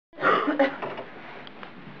A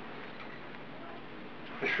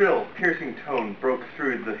shrill, piercing tone broke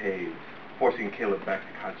through the haze, forcing Caleb back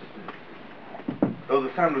to consciousness. Though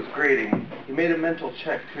the sound was grating, he made a mental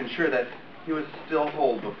check to ensure that he was still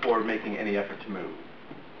whole before making any effort to move.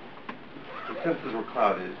 His senses were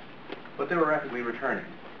clouded, but they were rapidly returning.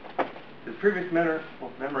 His previous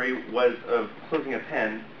memory was of closing a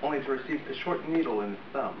pen, only to receive a short needle in his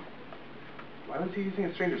thumb. Why was he using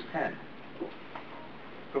a stranger's pen?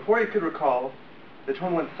 Before he could recall, the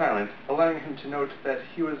tone went silent, allowing him to note that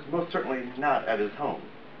he was most certainly not at his home.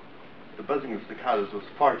 The buzzing of cicadas was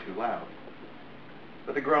far too loud.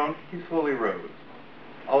 With a groan, he slowly rose.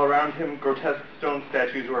 All around him, grotesque stone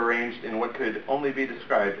statues were arranged in what could only be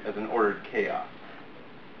described as an ordered chaos.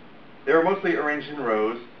 They were mostly arranged in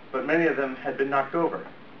rows, but many of them had been knocked over.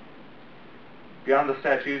 Beyond the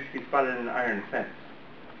statues, he spotted an iron fence,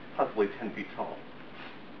 possibly 10 feet tall.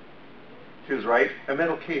 To his right, a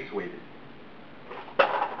metal case waited.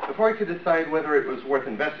 Before he could decide whether it was worth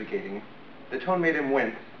investigating, the tone made him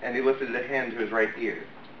wince, and he lifted a hand to his right ear.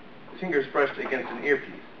 His fingers brushed against an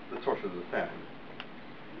earpiece, the source of the sound.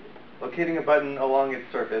 Locating a button along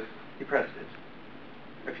its surface, he pressed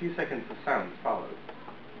it. A few seconds of silence followed.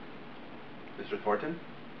 "Mr. Thornton?"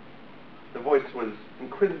 The voice was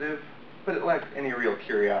inquisitive, but it lacked any real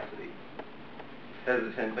curiosity.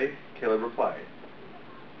 Hesitantly, Caleb replied.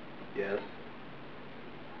 "Yes."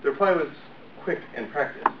 The reply was quick and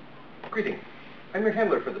practiced. "Greetings. I'm your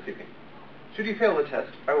handler for this evening. Should you fail the test,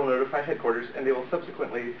 I will notify headquarters, and they will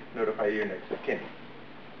subsequently notify your next of kin.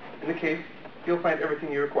 In the case, you'll find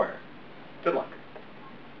everything you require. Good luck."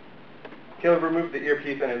 Caleb removed the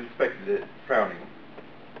earpiece and inspected it, frowning.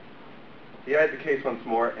 He eyed the case once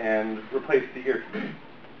more and replaced the earpiece.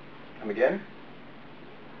 "Come again?"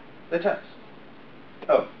 "The test."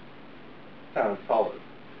 "Oh." Silence followed.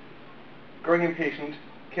 Growing impatient,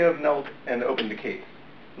 Caleb knelt and opened the case.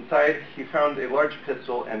 Inside, he found a large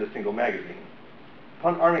pistol and a single magazine.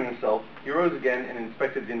 Upon arming himself, he rose again and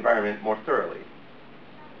inspected the environment more thoroughly.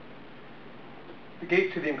 The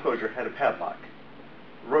gate to the enclosure had a padlock.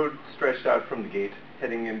 The road stretched out from the gate,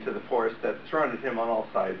 heading into the forest that surrounded him on all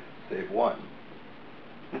sides, save one.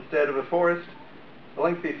 Instead of a forest, a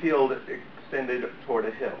lengthy field extended toward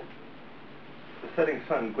a hill. The setting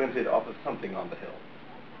sun glinted off of something on the hill.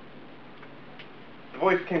 The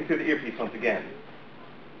voice came through the earpiece once again.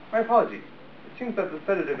 "My apologies. It seems that the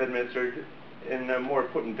sedative administered in a more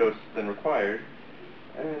potent dose than required.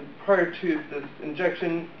 Prior to this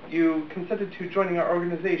injection, you consented to joining our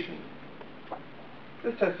organization.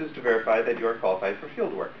 This test is to verify that you are qualified for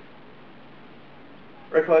field work."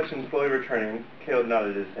 Recollection slowly returning, Caleb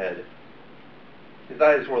nodded his head. His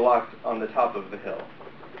eyes were locked on the top of the hill.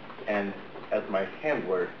 "And as my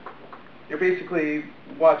handler, you're basically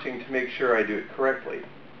watching to make sure I do it correctly."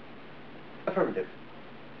 "Affirmative.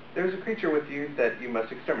 There is a creature with you that you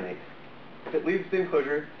must exterminate. If it leaves the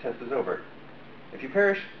enclosure, the test is over. If you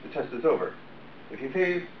perish, the test is over. If you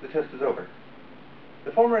fail, the test is over.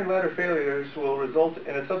 The former and latter failures will result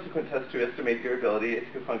in a subsequent test to estimate your ability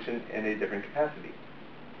to function in a different capacity.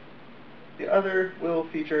 The other will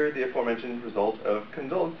feature the aforementioned result of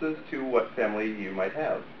condolences to what family you might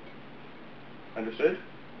have. Understood?"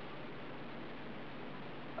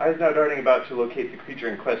 Eyes now darting about to locate the creature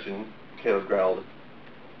in question, Caleb growled,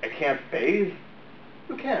 "I can't phase?"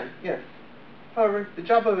 "You can, yes. However, the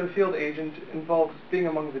job of a field agent involves being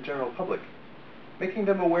among the general public. Making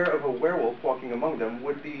them aware of a werewolf walking among them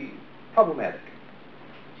would be problematic.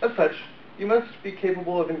 As such, you must be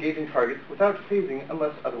capable of engaging targets without phasing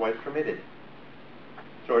unless otherwise permitted."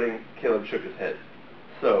 Snorting, Caleb shook his head.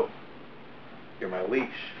 "So, you're my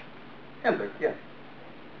leash." "Handler, yes."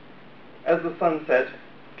 As the sun set,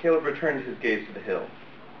 Caleb returned his gaze to the hill.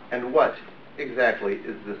 "And what, exactly,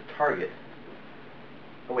 is this target?"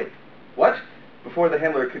 "Oh, wait. What?" Before the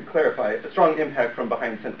handler could clarify, a strong impact from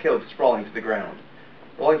behind sent Caleb sprawling to the ground.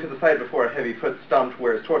 Rolling to the side before a heavy foot stomped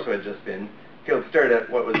where his torso had just been, Caleb stared at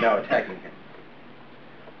what was now attacking him.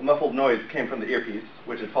 A muffled noise came from the earpiece,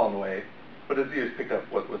 which had fallen away, but his ears picked up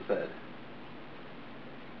what was said.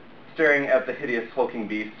 Staring at the hideous, hulking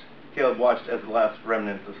beast, Caleb watched as the last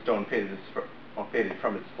remnants of stone faded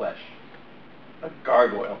from its flesh. "A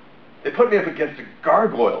gargoyle. They put me up against a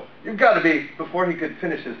gargoyle. You've got to be..." Before he could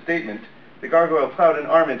finish his statement, the gargoyle plowed an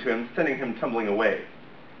arm into him, sending him tumbling away.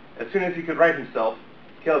 As soon as he could right himself,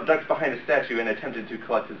 Caleb ducked behind a statue and attempted to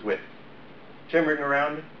collect his wits. Chambering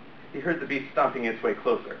around, he heard the beast stomping its way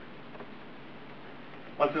closer.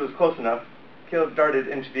 Once it was close enough, Caleb darted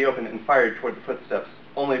into the open and fired toward the footsteps,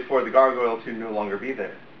 only for the gargoyle to no longer be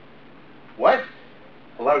there. "What?"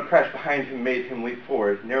 A loud crash behind him made him leap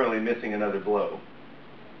forward, narrowly missing another blow.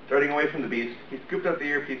 Darting away from the beast, he scooped out the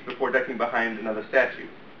earpiece before ducking behind another statue.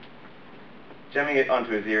 Jamming it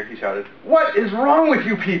onto his ear, he shouted, "What is wrong with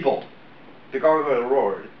you people?" The gargoyle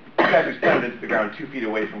roared. The statue slammed into the ground 2 feet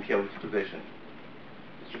away from Caleb's position.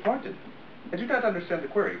 "Mr. Thornton, I do not understand the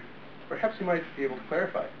query. Perhaps you might be able to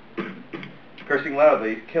clarify." Cursing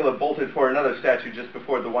loudly, Caleb bolted for another statue just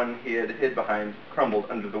before the one he had hid behind crumbled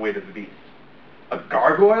under the weight of the beast. "A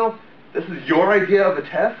gargoyle? This is your idea of a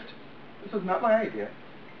test?" "This was not my idea,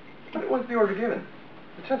 but it was the order given.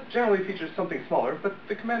 The test generally features something smaller, but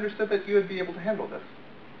the commander said that you would be able to handle this.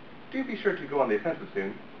 Do be sure to go on the offensive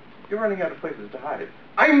soon. You're running out of places to hide."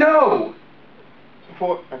 "I know!"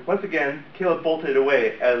 Once again, Caleb bolted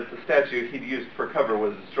away as the statue he'd used for cover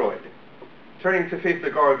was destroyed. Turning to face the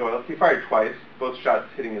gargoyle, he fired twice, both shots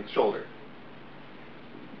hitting its shoulder.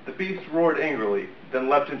 The beast roared angrily, then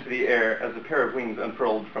leapt into the air as a pair of wings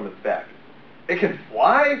unfurled from its back. "It can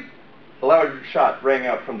fly?" A loud shot rang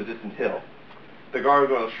out from the distant hill. The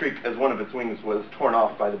gargoyle shrieked as one of its wings was torn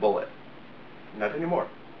off by the bullet. "Not anymore.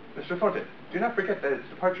 Mr. Thornton, do not forget that its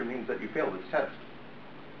departure means that you failed its test."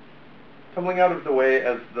 Tumbling out of the way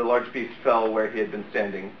as the large beast fell where he had been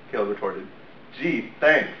standing, Caleb retorted, "Gee,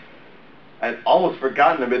 thanks. I had almost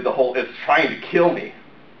forgotten amid the whole 'it's trying to kill me.'"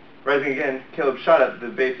 Rising again, Caleb shot at the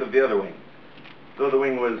base of the other wing. Though the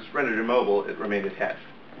wing was rendered immobile, it remained attached.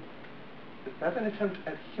 "Is that an attempt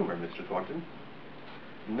at humor, Mr. Thornton?"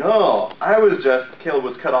 "No, Caleb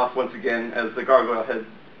was cut off once again as the gargoyle had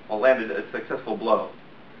landed a successful blow.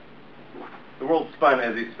 The world spun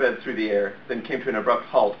as he sped through the air, then came to an abrupt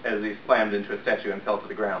halt as he slammed into a statue and fell to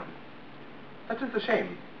the ground. "That is a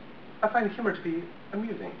shame. I find humor to be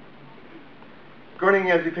amusing."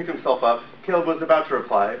 Groaning as he picked himself up, Caleb was about to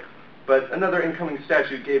reply, but another incoming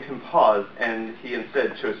statue gave him pause, and he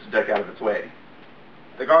instead chose to duck out of its way.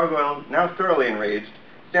 The gargoyle, now thoroughly enraged,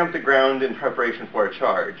 stamped the ground in preparation for a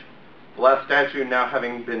charge. The last statue now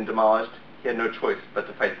having been demolished, he had no choice but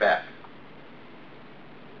to fight back.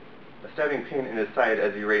 A stabbing pain in his side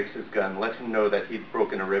as he raised his gun let him know that he'd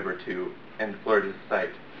broken a rib or two and blurred his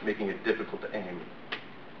sight, making it difficult to aim.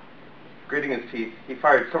 Gritting his teeth, he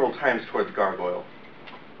fired several times toward the gargoyle.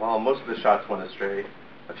 While most of the shots went astray,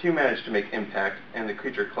 a few managed to make impact, and the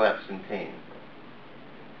creature collapsed in pain.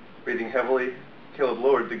 Breathing heavily, Caleb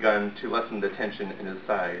lowered the gun to lessen the tension in his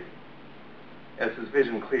side. As his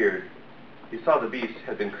vision cleared, he saw the beast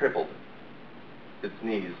had been crippled, its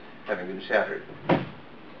knees having been shattered.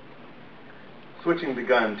 Switching the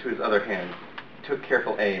gun to his other hand, he took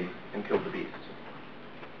careful aim and killed the beast.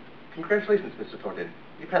 "Congratulations, Mr. Thornton.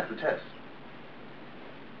 You passed the test."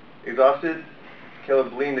 Exhausted,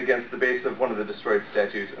 Caleb leaned against the base of one of the destroyed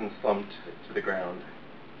statues and slumped to the ground.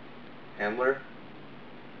 "Handler?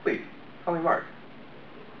 Please, call me Mark."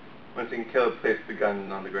 Wincing, Caleb placed the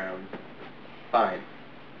gun on the ground. "Fine.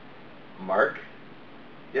 Mark?"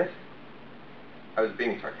 "Yes?" "I was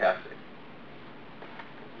being sarcastic."